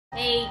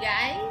Hey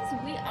guys,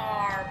 we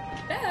are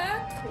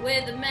back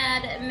with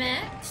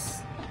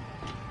MADMAX.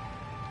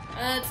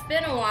 It's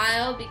been a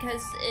while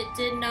because it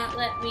did not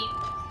let me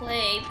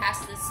play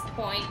past this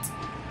point.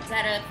 I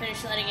had to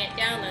finish letting it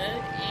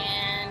download,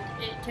 and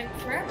it took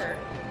forever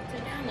to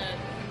download.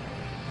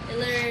 It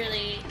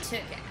literally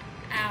took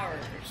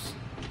hours.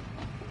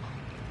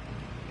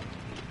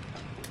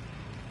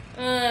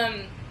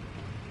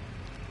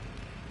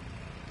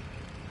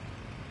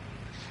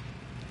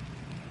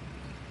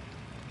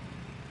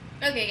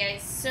 Okay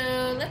guys,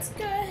 so let's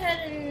go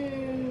ahead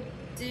and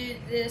do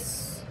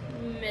this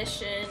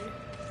mission.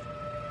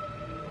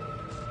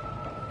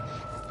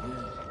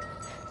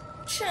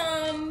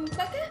 Chum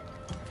bucket?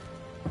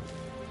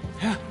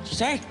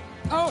 Saint?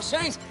 Oh,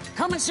 Saint,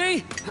 come and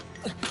see.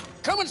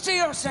 Come and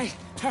see, oh, Saint.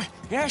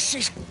 Yes,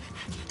 she's...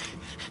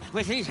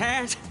 With these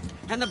hands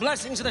and the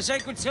blessings of the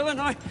sacred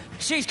Illinois,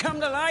 she's come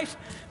to life.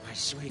 My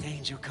sweet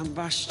angel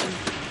combustion.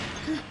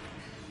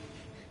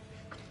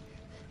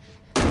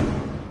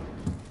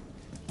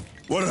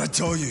 What did I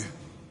tell you?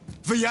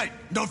 V8,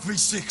 not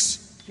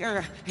V6.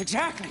 Yeah,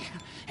 exactly.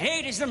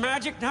 8 is the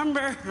magic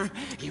number.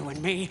 You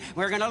and me,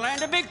 we're gonna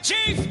land a big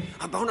chief.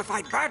 A bona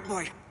fide bad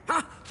boy.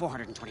 Huh?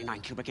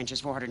 429 cubic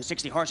inches,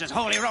 460 horses,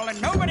 holy rolling.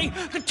 Nobody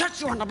could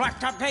touch you on the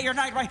blacktop day or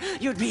night. Why,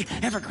 you'd be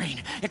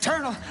evergreen,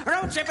 eternal,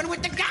 road tripping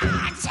with the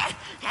gods.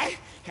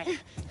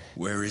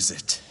 Where is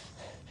it?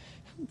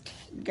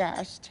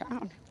 Gas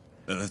Town.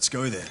 Let's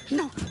go there.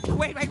 No,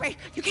 wait.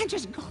 You can't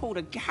just go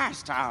to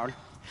Gas Town.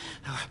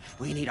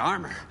 We need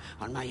armor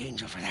on my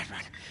angel for that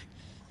run.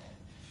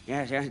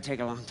 Yeah, it'd take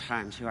a long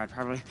time, too. I'd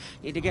probably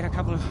need to get a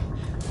couple of...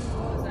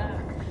 What was that?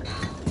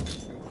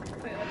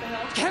 Wait, what the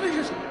hell?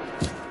 Cabbages!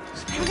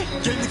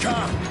 Get in the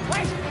car!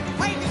 Wait!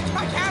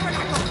 My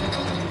tabernacle!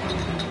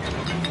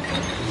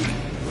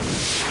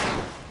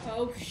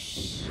 Oh,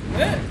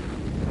 shit.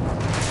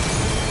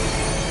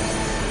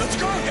 Let's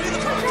go! Get in the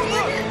car! Come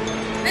on!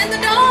 And the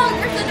dog!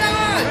 Where's the dog?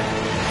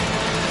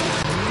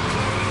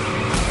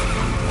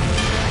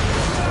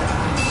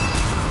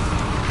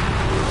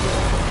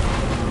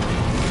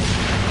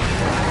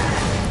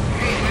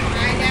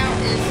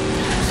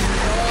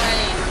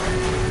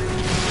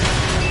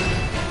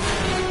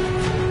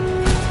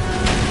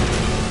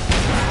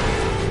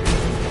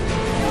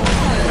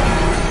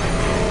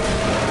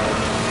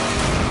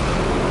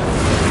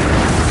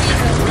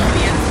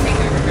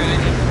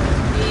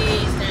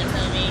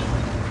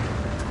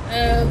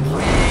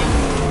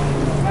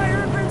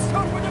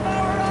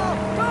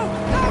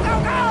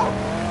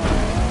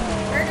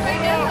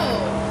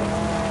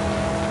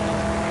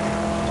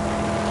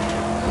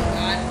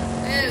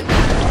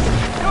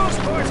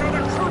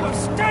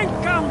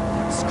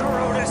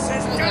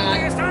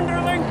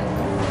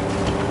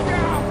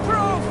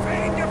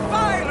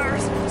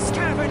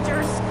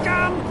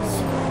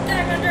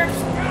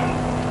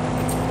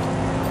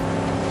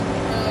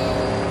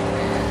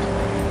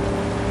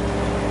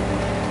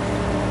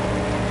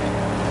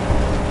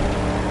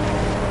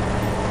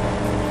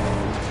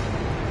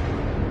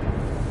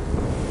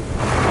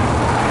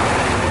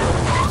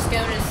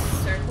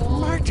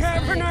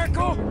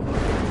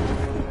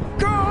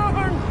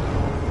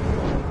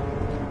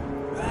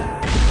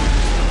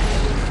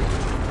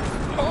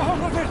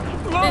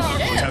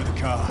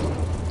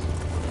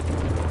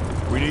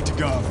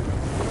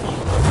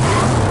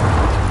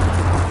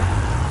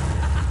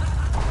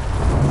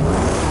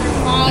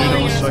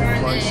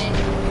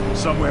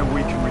 Somewhere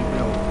we can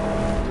rebuild.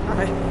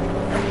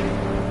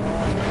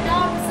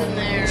 Dog's in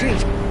there.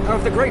 Chief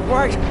of the Great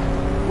White,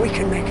 we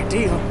can make a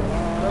deal.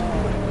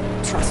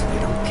 Trust they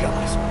don't kill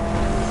us.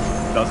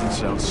 Doesn't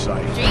sound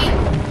safe. Gee.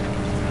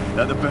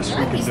 That the best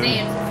we can do?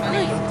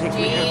 I don't think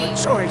we have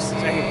a choice,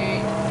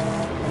 Zane.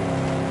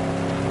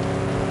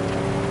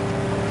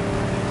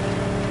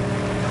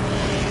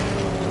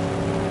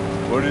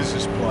 What is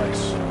this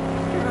place?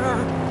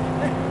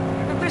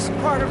 This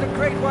part of the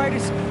Great White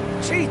is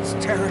Cheat's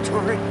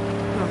territory.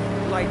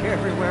 Like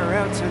everywhere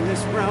else in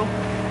this realm,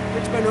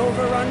 it's been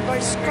overrun by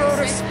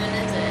Scrotus.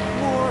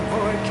 More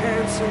boy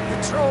camps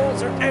and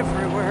patrols are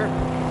everywhere.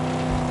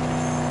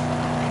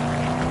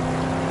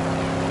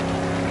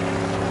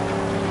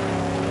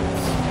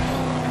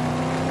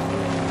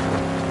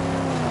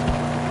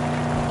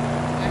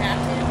 I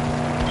have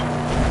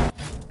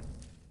to.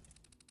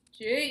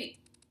 Gee.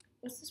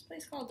 What's this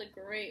place called? The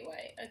Great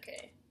White.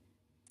 Okay.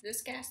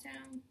 This gas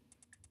town?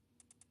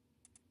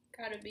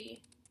 Gotta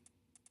be.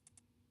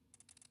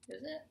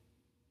 Is it?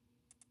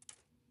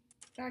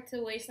 Talk to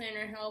the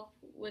Wastelander, help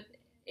with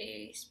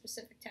a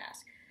specific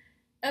task.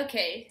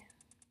 Okay.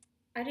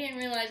 I didn't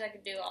realize I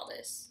could do all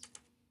this.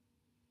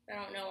 I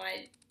don't know why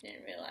I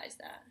didn't realize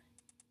that.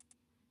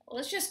 Well,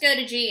 let's just go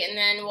to G and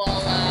then we'll work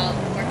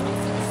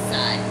with some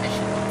side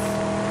missions.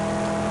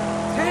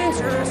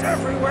 Danger is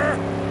everywhere.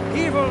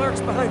 Evil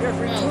lurks behind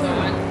every tool.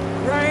 God.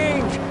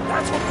 Range.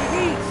 That's what we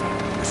need.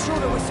 A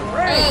shooter with some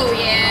range. Oh,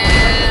 yeah.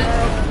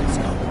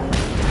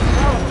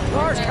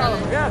 Large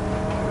caliber, yeah.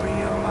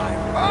 Real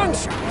live bone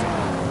shot.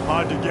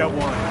 Hard to get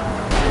one.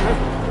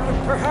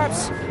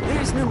 Perhaps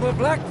these nimble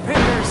black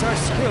painters are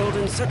skilled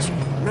in such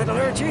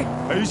metallurgy.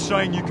 Are you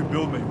saying you can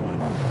build me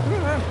one?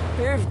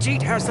 If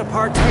Jeet has the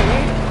part they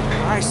need,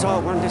 I saw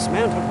one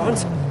dismantled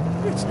once.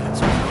 It's not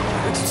so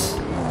complex.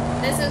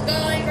 This is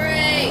going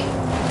great.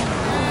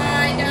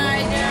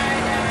 Die.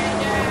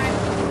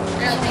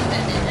 I don't think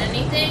that did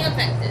anything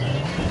effective.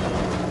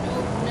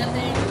 Nope,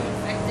 nothing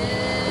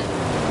effective.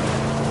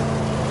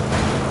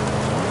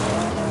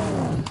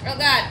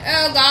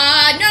 Oh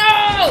God, no!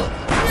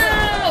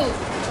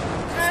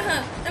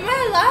 Am I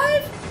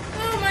alive?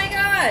 Oh my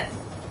God.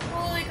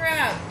 Holy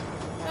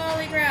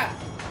crap.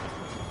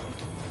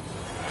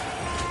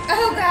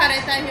 Oh God, I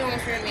thought he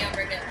almost ran me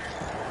over again.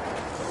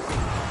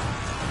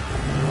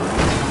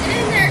 Get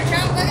in there,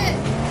 chump bucket.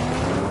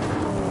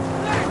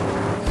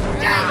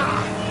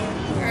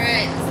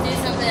 Alright, let's do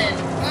something.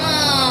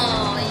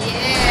 Oh,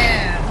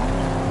 yeah.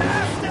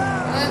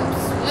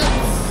 Whoops.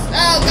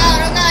 Oh God,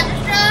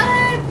 just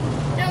drive.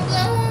 Don't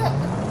blow up.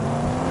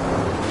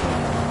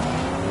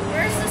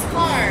 Where's this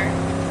car?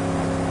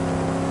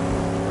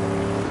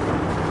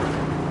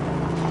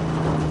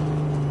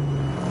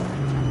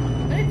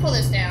 Let me pull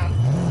this down.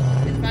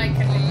 If I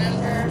can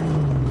remember.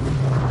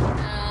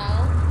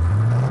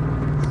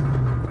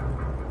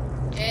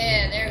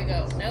 Yeah, there we go.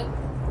 Nope.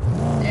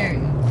 There we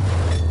go.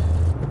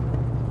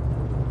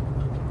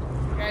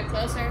 Drive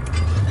closer.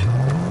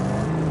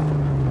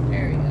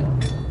 There we go.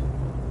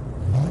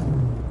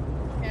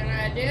 Can I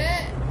do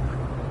it?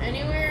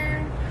 Anywhere?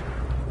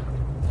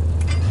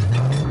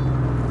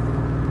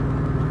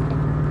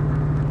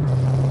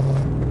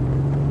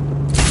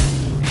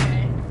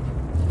 Okay.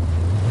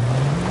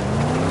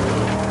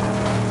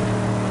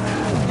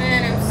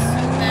 Man, I'm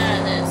so bad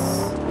at this.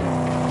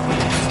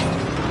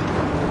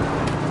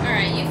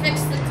 Alright, you fix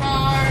the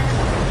car.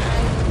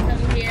 I'll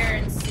come here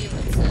and see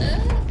what's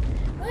up.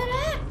 What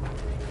happened?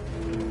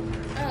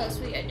 Oh,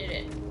 sweet, I did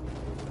it.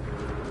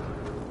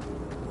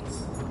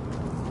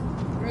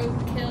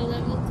 Roadkill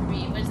level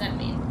 3. What does that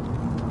mean?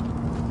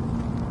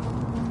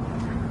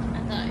 I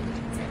thought you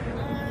could take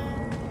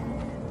mine.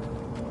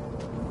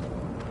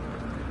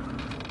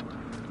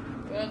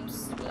 Whoops.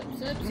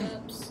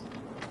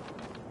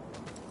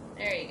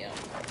 There you go.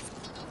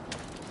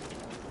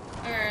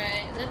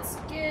 Alright, let's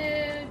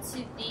go to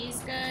these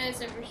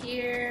guys over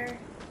here.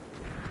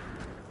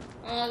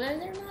 Oh, they're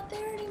not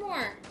there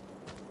anymore.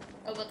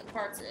 Oh, but the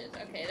parts is.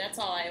 Okay, that's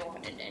all I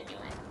wanted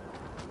anyway.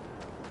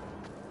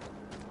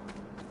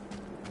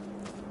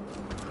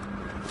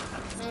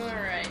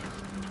 Alright.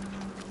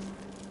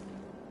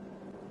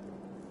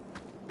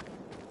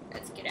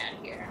 Let's get out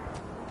of here.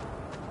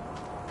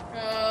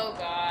 Oh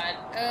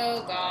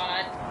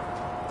God.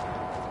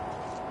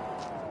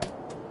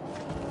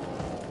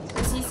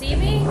 Does he see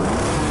me?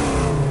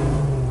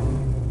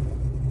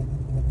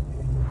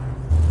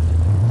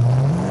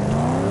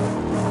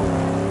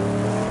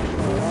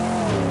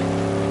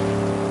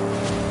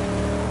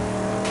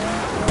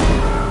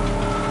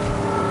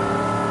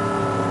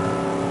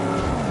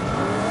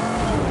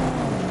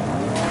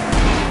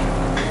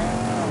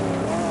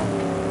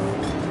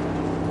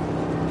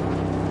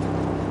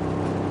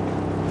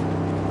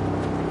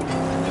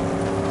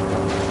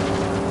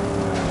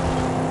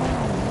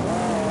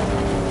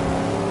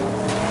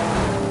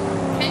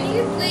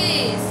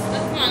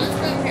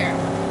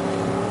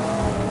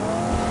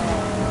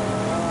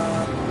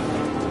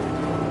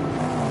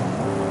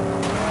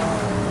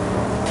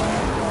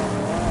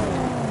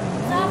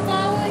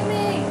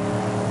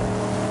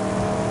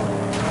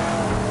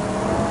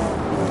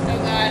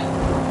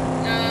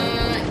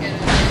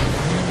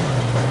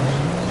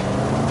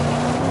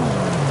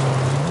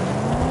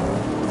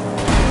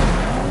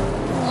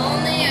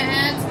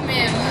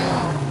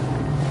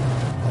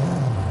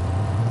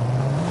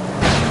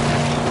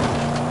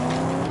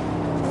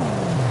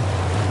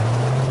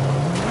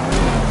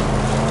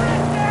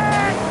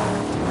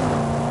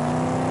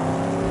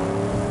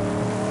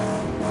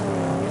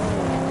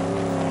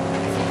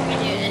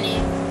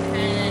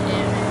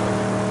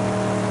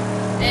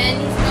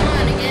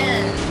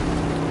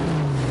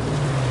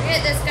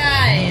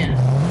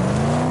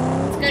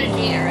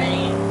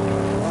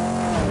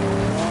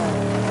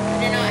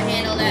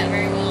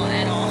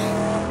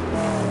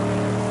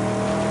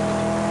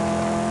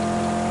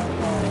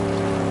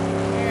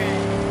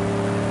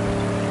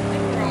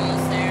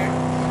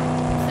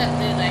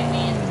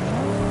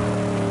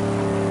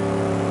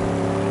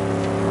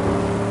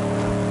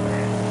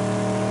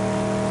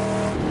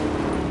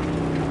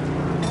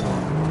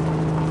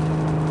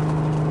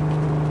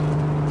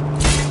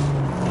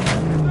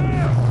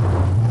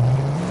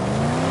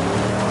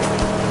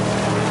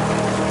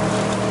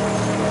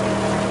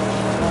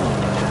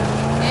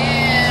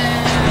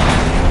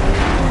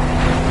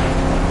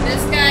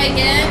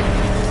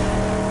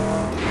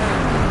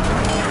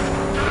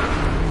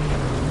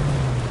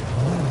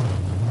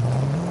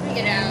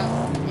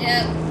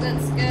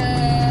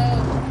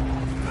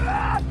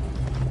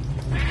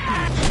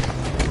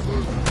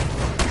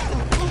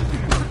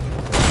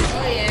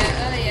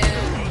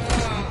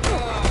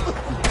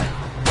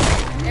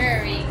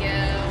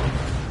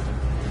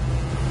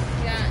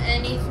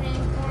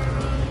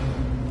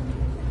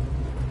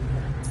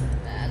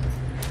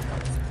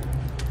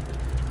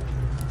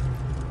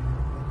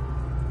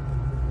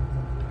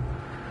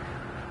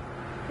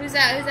 Who's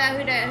that? Who's that?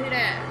 Who that? Who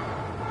that?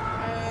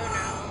 Oh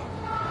no.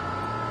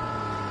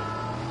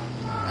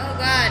 Oh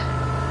god.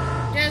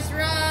 Just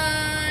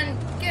run!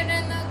 Get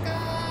in the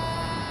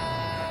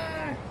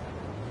car!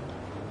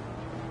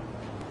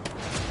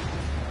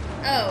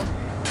 Oh.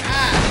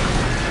 Ah.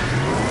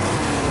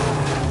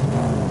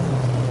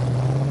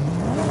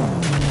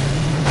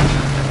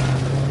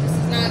 This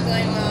is not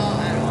going well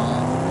at all.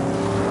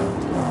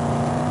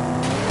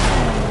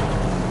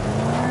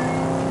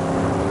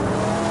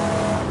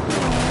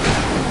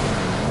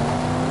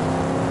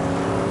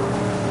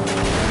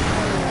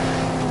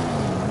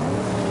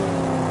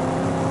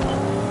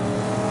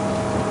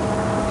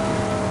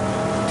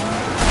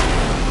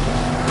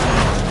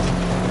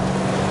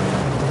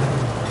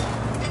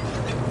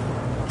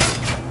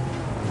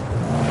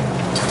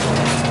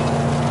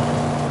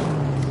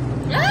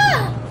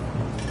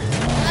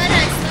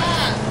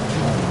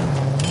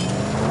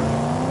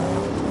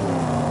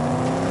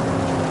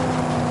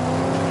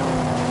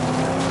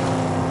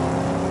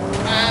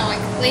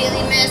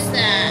 Completely missed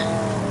that.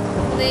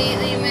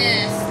 Completely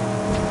missed.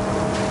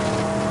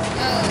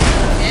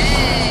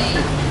 Okay.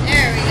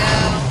 There we go.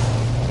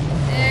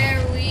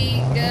 There we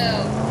go.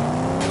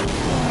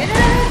 Get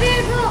out of the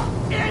vehicle!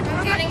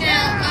 I'm getting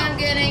out. I'm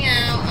getting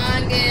out.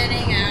 I'm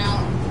getting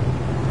out.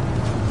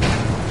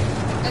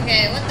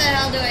 Okay, what the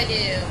hell do I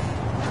do?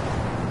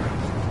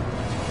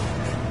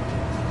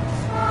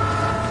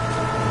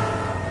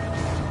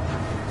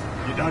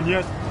 You done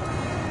yet?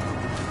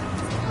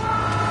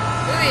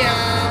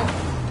 Booyah!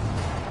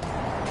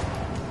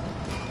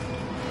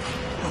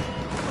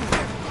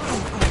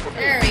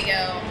 There we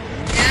go.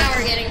 Now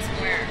we're getting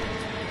somewhere.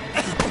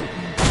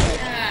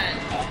 God.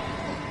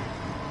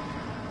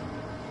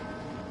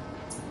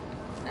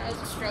 That was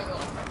a struggle.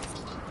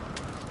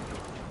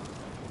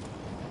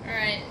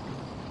 Alright.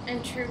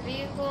 Enter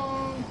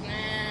vehicle.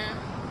 Nah.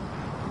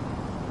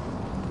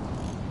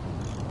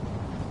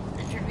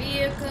 Enter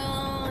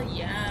vehicle.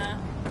 Yeah.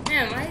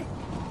 Damn,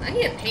 I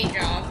need a paint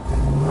job.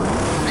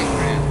 Like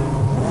crap.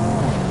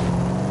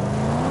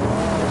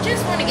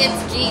 Just want to get to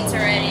Jeets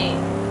already.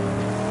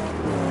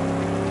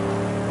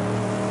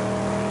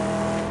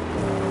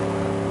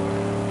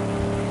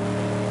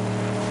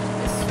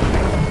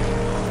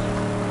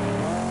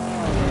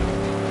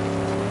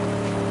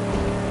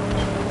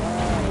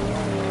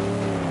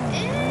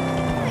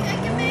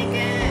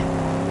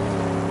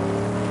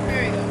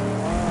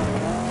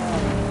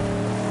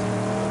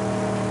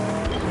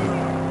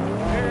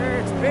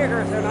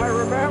 Than I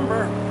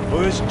remember.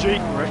 Well, this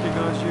Jeep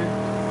recognize you?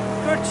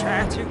 Good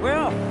chance he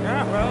will.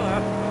 Yeah,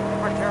 well,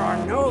 but there are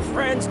no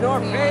friends nor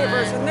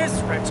favors in this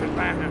wretched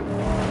land.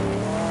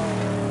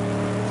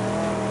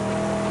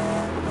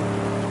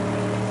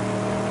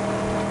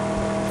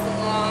 It's the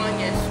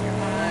longest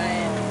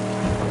ride.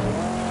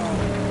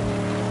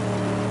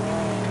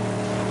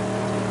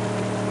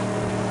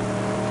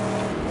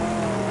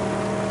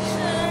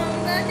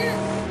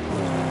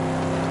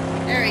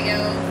 There we go.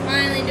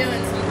 Finally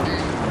doing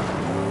something.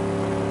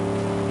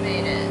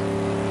 Made it.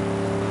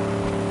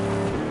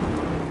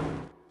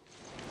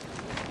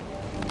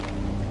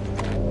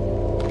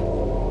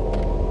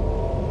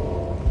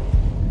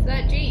 Is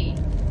that G?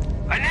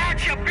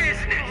 Announce your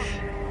business,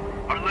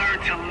 or learn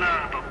to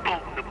love a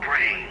bolt in the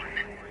brain.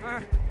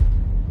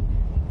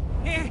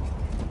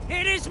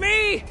 It is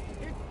me,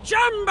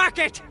 Jum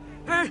Bucket,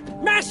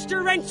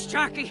 Master Wrench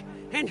Jockey,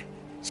 and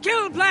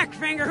Skill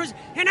Blackfinger, who's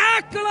an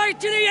acolyte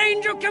to the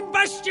angel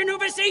combustion who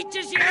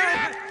beseeches you.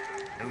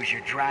 Who's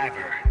your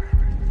driver?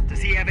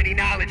 Does he have any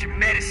knowledge of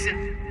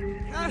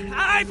medicine?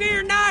 I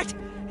fear not.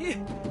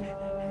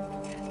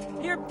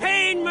 Your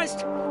pain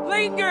must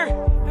linger.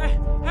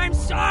 I'm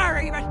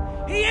sorry, but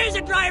he is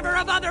a driver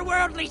of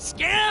otherworldly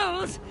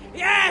skills.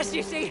 Yes,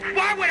 you see.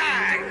 Why would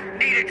I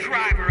need a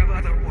driver of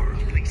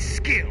otherworldly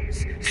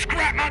skills?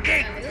 Scrap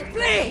monkey!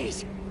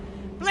 Please,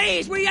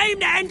 please, we aim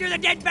to enter the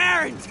Dead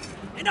Barrens,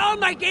 and all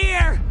my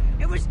gear,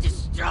 it was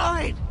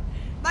destroyed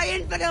by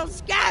infidel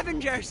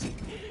scavengers,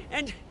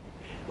 and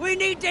we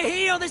need to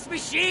heal this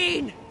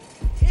machine.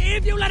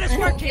 If you let us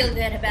work feel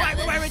here, good about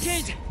where this.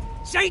 it is,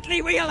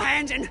 saintly wheel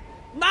hands and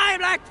my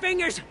black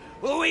fingers,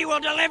 we will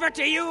deliver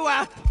to you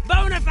a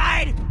bona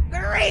fide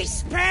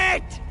grease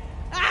pit.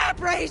 Ah,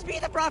 praise be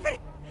the prophet.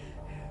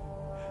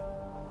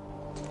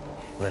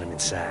 Let him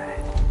inside.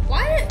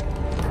 Why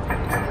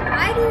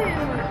do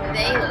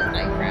they look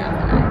like crap?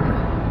 I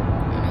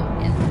don't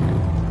get that.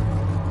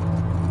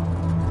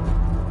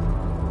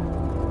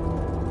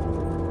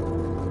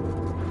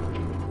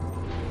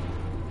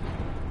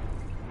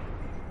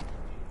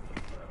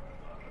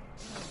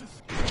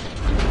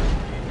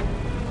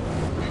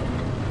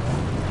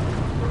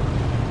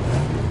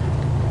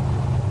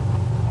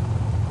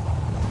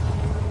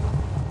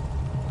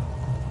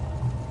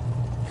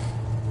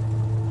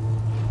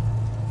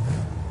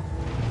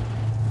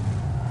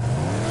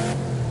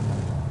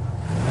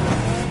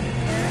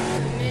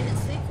 Made it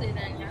safely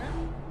then, yeah?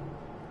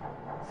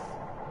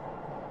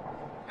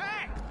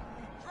 Hey!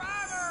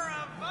 Driver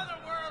of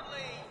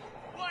otherworldly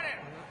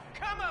whatever.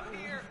 Come up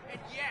here and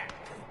yap.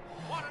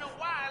 Wanna know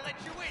why I let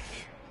you in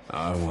here?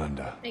 I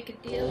wonder. Make a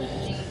deal with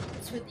G.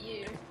 What's with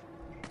you?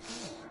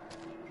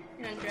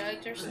 You on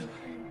drugs or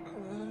something?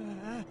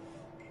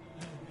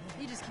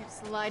 You just keep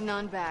sliding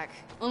on back.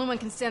 Only one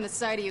can stand the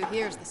sight of you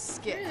here is the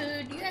skip.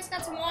 Dude, you guys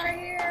got some water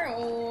here,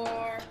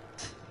 or...?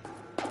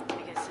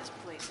 I guess this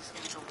place is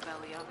gonna go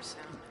belly up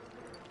soon.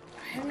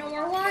 I have no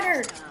more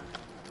water.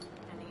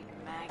 I need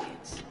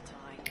maggots until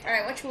I...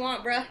 Alright, what you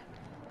want, bruh?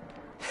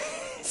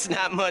 It's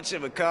not much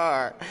of a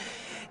car.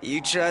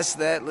 You trust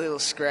that little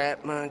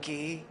scrap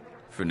monkey?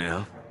 For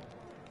now,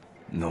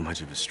 not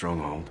much of a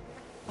stronghold.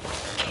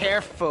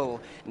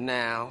 Careful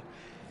now.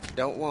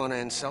 Don't want to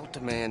insult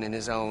a man in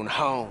his own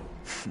home.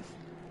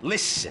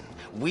 Listen,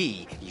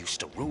 we used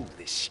to rule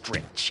this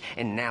stretch,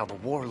 and now the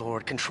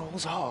warlord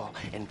controls all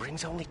and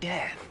brings only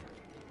death.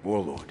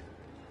 Warlord.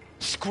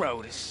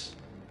 Scrotus,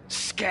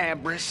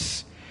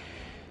 Scabrous.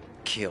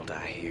 Killed,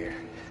 I hear.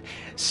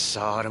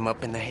 Sawed him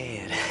up in the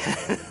head.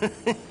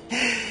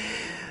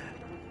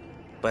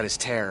 But his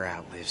terror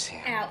outlives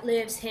him.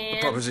 Outlives him.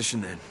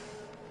 Proposition then.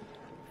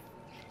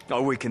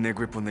 I'll weaken their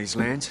grip on these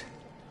lands.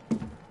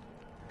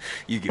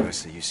 You give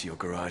us the use of your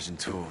garage and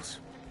tools.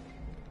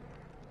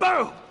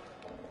 Boom!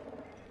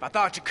 If I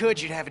thought you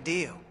could, you'd have a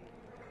deal.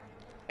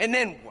 And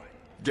then what?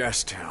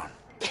 Gastown.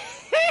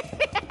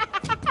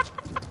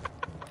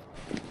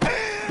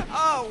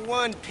 Oh,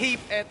 one peep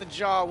at the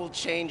jaw will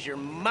change your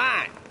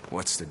mind.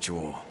 What's the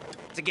jaw?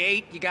 It's a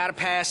gate you gotta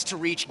pass to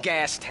reach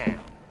Gastown.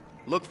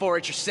 Look for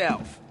it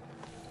yourself.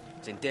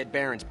 It's in Dead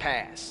Baron's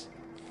Pass.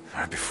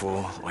 Right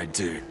before I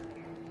do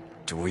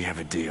we have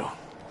a deal?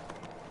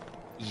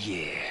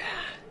 Yeah.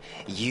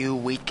 You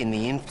weaken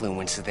the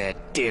influence of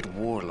that dead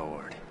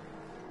warlord.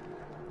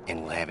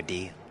 And we'll have a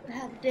deal.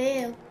 Have a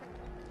deal.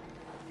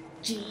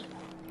 G.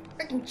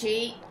 Freaking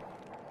G.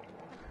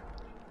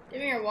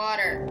 Give me your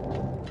water.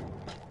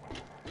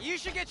 You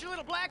should get your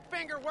little black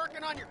finger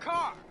working on your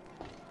car.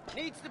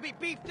 Needs to be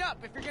beefed up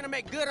if you're gonna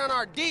make good on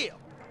our deal.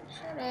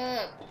 Shut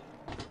up.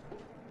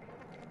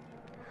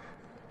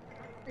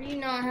 Or do you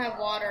not have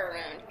water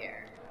around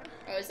here?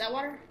 Oh, is that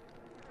water?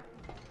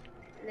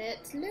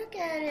 Let's look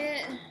at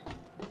it.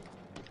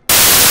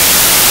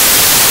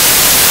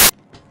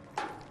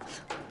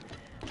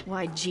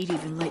 Why'd Jeet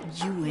even let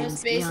you in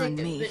Most beyond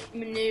basic me?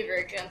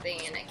 maneuver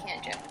jumping, and I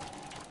can't jump.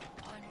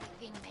 Only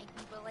thing make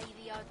me believe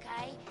he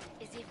okay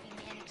is if he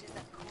manages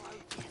a crowd.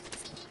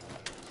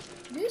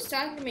 Who's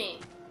talking to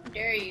me? How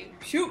dare you?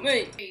 Shoot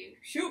me!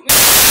 Shoot me!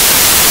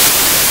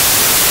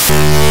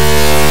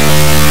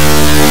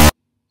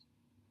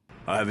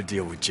 I have a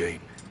deal with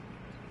Jade.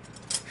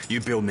 You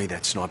build me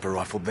that sniper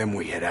rifle, then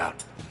we head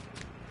out.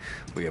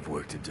 We have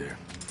work to do.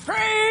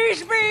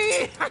 Praise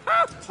be!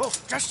 Oh,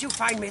 just you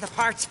find me the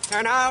parts,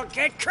 and I'll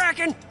get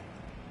cracking.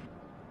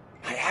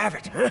 I have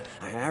it, huh?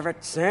 I have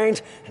it,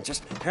 Saint. And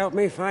just help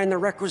me find the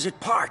requisite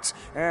parts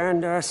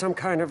and some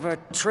kind of a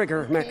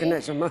trigger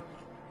mechanism. Oh,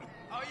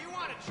 you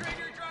want a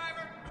trigger,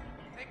 driver?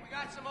 Think we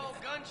got some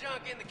old gun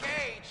junk in the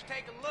cage?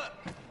 Take a look.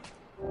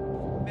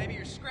 Maybe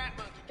your scrap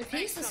monkey. If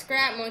he's the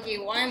scrap monkey,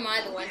 why am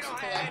I the one We don't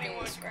have collecting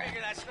anyone the to scrap?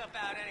 figure that stuff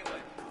out anyway.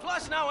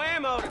 Plus, no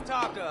ammo to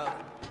talk of.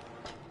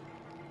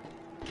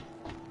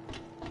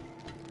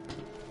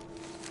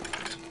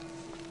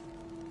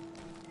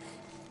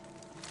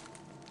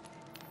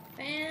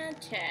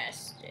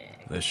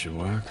 Fantastic. This should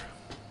work.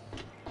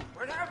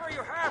 Whenever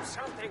you have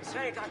something,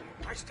 Saint,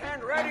 I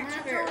stand I ready have to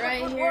it do the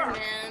right good here, work.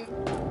 man.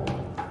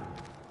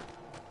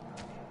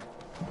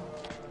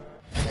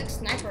 Like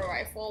sniper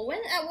rifle. When?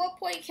 At what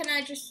point can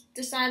I just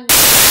decide?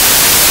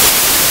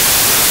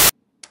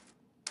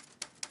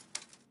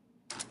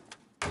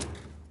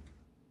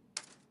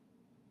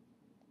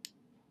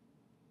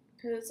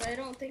 Because I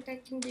don't think I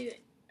can do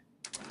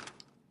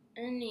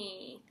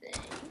anything.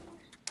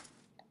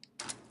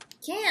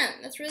 Can't.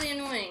 That's really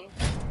annoying.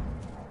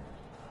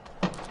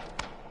 Oh,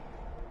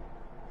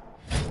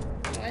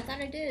 I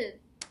thought I did.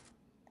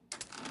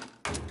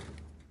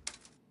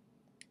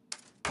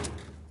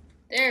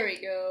 There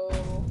we go.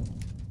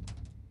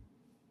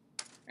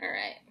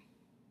 Alright.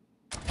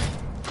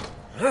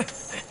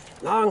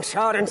 Long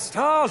shot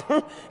installed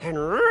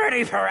and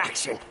ready for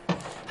action.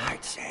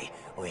 I'd say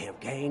we have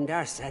gained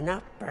us an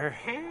upper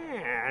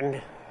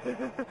hand.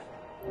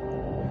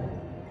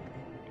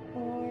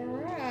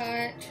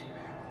 Alright.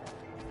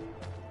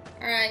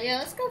 Alright, yeah,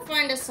 let's go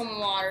find us some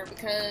water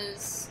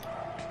because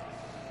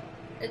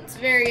it's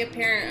very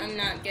apparent I'm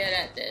not good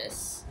at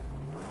this.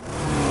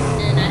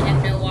 And I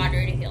have no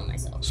water to heal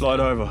myself. Slide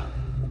over.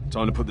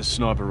 Time to put the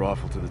sniper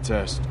rifle to the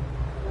test.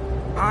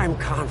 I'm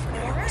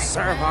confident it will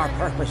serve our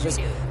purposes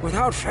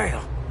without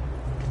fail.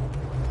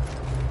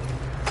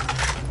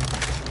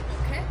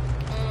 Okay.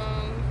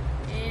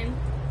 And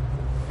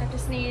I have to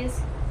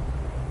sneeze.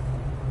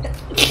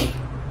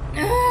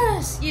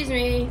 Excuse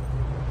me.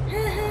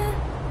 Oh,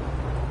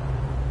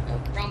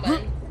 wrong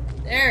button.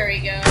 There we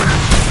go.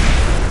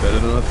 Better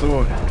than I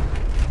thought.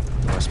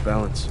 Nice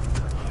balance.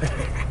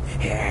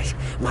 Yes,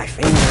 my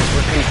fingers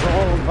were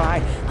controlled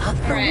by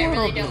Alright, I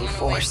really don't otherworldly want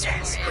to waste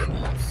forces. more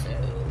ammo, so...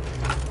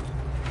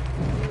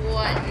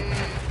 What?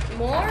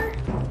 More?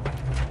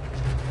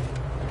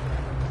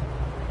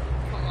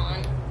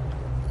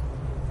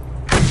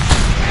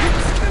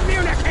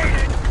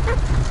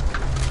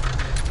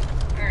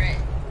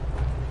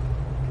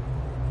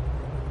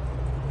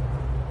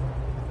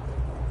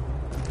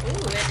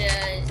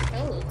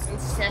 boats and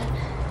stuff.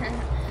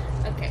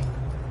 Okay.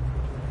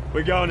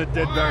 We're going to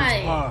Dead Why?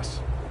 Baron's Pass.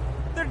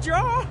 The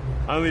jaw?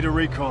 Only to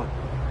recon.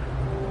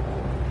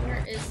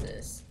 Where is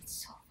this?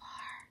 It's so far.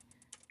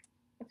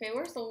 Okay,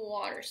 where's the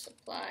water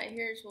supply?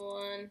 Here's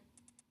one.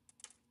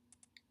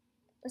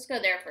 Let's go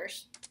there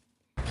first.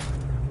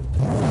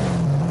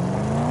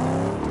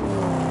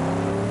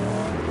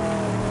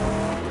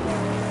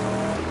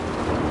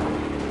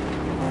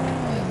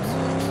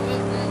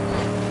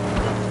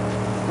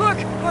 Look!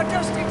 A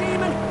dusty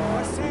demon!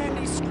 A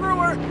sandy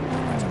screwer!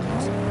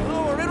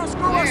 Oh, it'll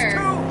screw us Where?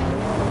 too!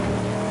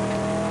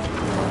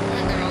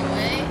 Went the wrong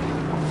way.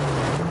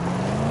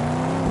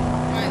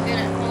 I'm not good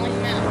at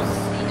following maps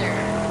either.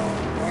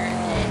 Where are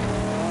they?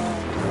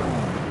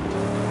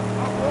 A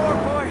war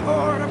boy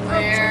horde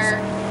approaches! Where?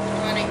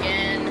 Come on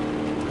again.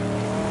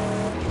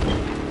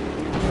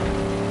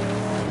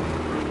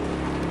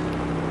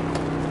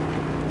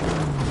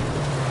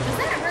 Does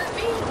that hurt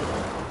me?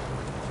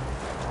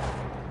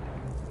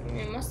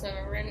 It must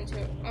have ran into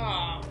it.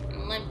 Oh,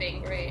 I'm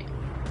limping, great.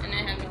 And I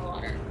have no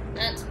water.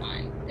 That's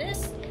fine.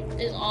 This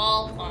is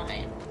all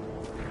fine.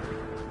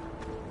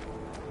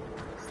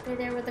 Stay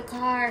there with the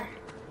car.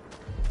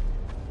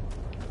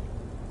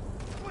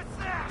 What's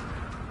that?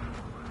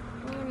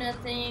 Oh,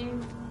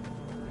 nothing.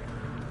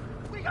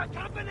 We got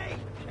company!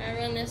 Should I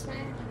run this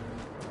way? I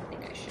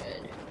think I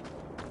should.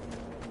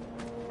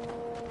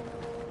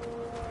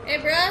 Hey,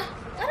 bruh.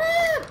 What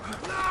up?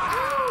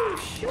 Oh,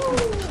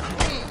 shoot.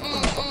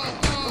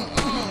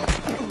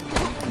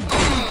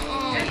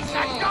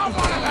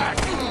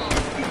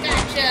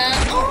 Gotcha.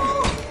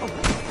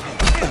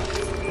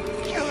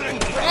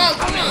 Oh,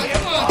 come on.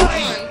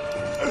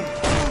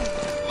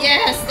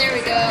 Yes, there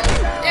we go.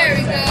 There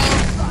we go.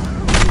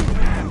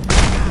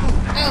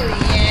 Oh,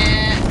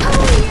 yeah.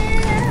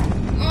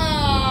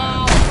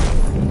 Oh.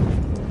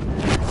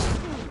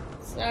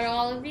 Is that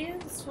all of you?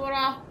 That's what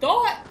I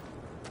thought.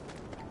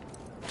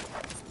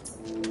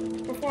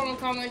 Perform a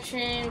combat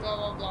chain, blah,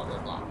 blah, blah, blah,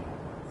 blah.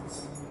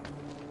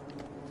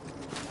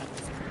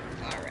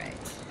 Alright.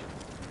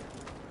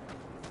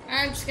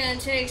 I'm just gonna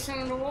take some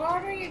of the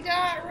water you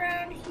got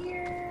around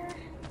here.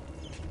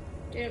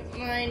 Don't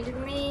mind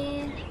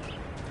me.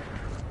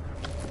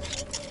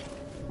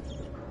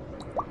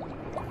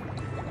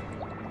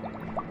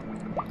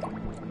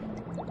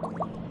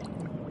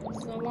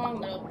 It's a long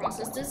little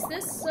process. Does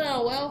this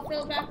well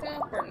fill back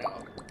up or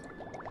no?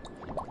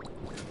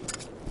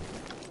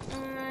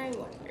 I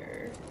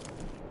wonder.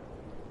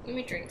 Let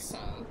me drink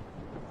some.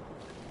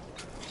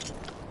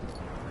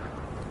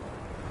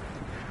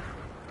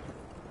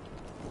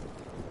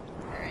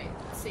 Alright,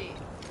 let's see.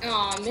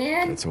 Aw,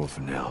 man. That's all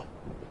for now.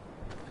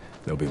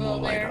 There'll be more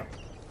later.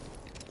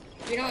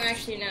 We don't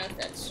actually know if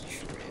that's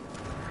true.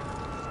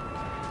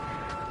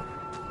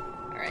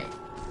 Alright.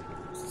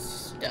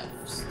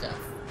 Stuff.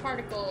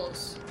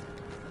 Particles.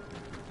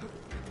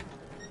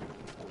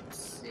 Let's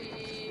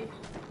see.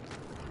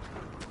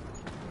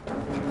 There.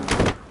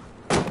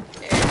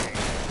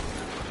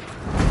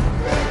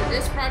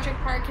 This project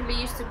part can be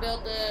used to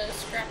build the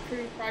Scrap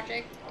Crew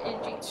Project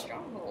Engine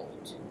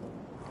Stronghold.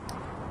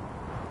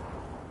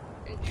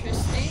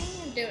 Interesting.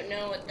 Don't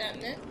know what that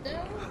meant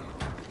though.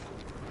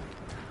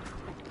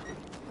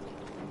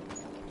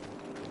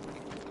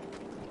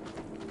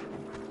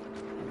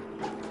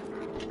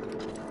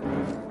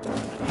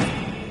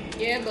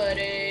 Yeah,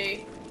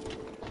 buddy.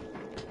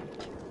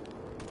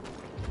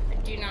 I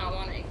do not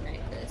want to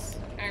ignite this.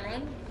 Can I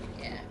run?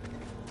 Yeah.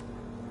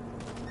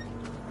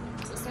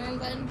 Is this the wrong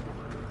button?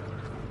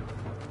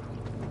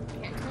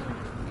 Can't tell.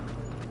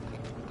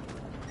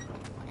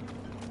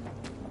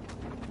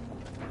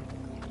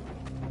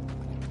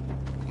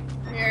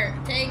 Here,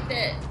 take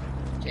it.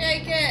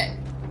 Take it.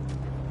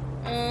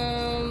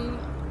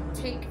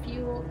 Take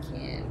fuel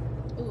can.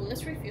 Ooh,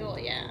 let's refuel,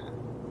 yeah.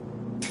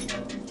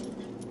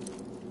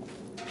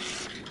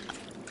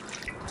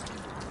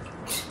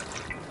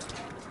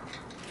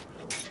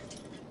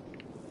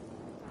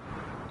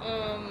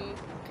 Can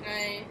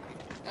I...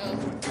 Oh,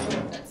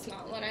 that's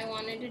not what I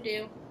wanted to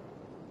do.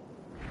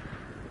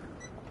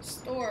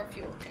 Store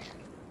fuel can.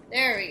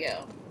 There we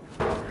go.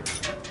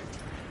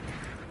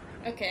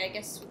 Okay, I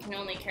guess we can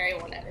only carry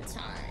one at a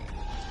time.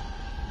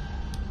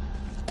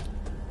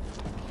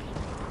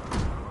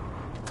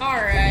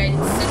 Alright,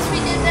 since we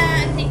did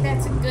that, I think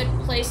that's a good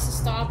place to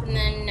stop, and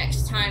then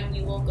next time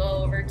we will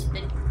go over to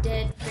the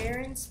Dead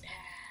Baron's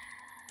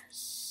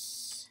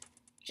Pass.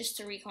 Just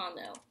to recon,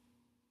 though.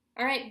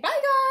 Alright, bye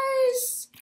guys!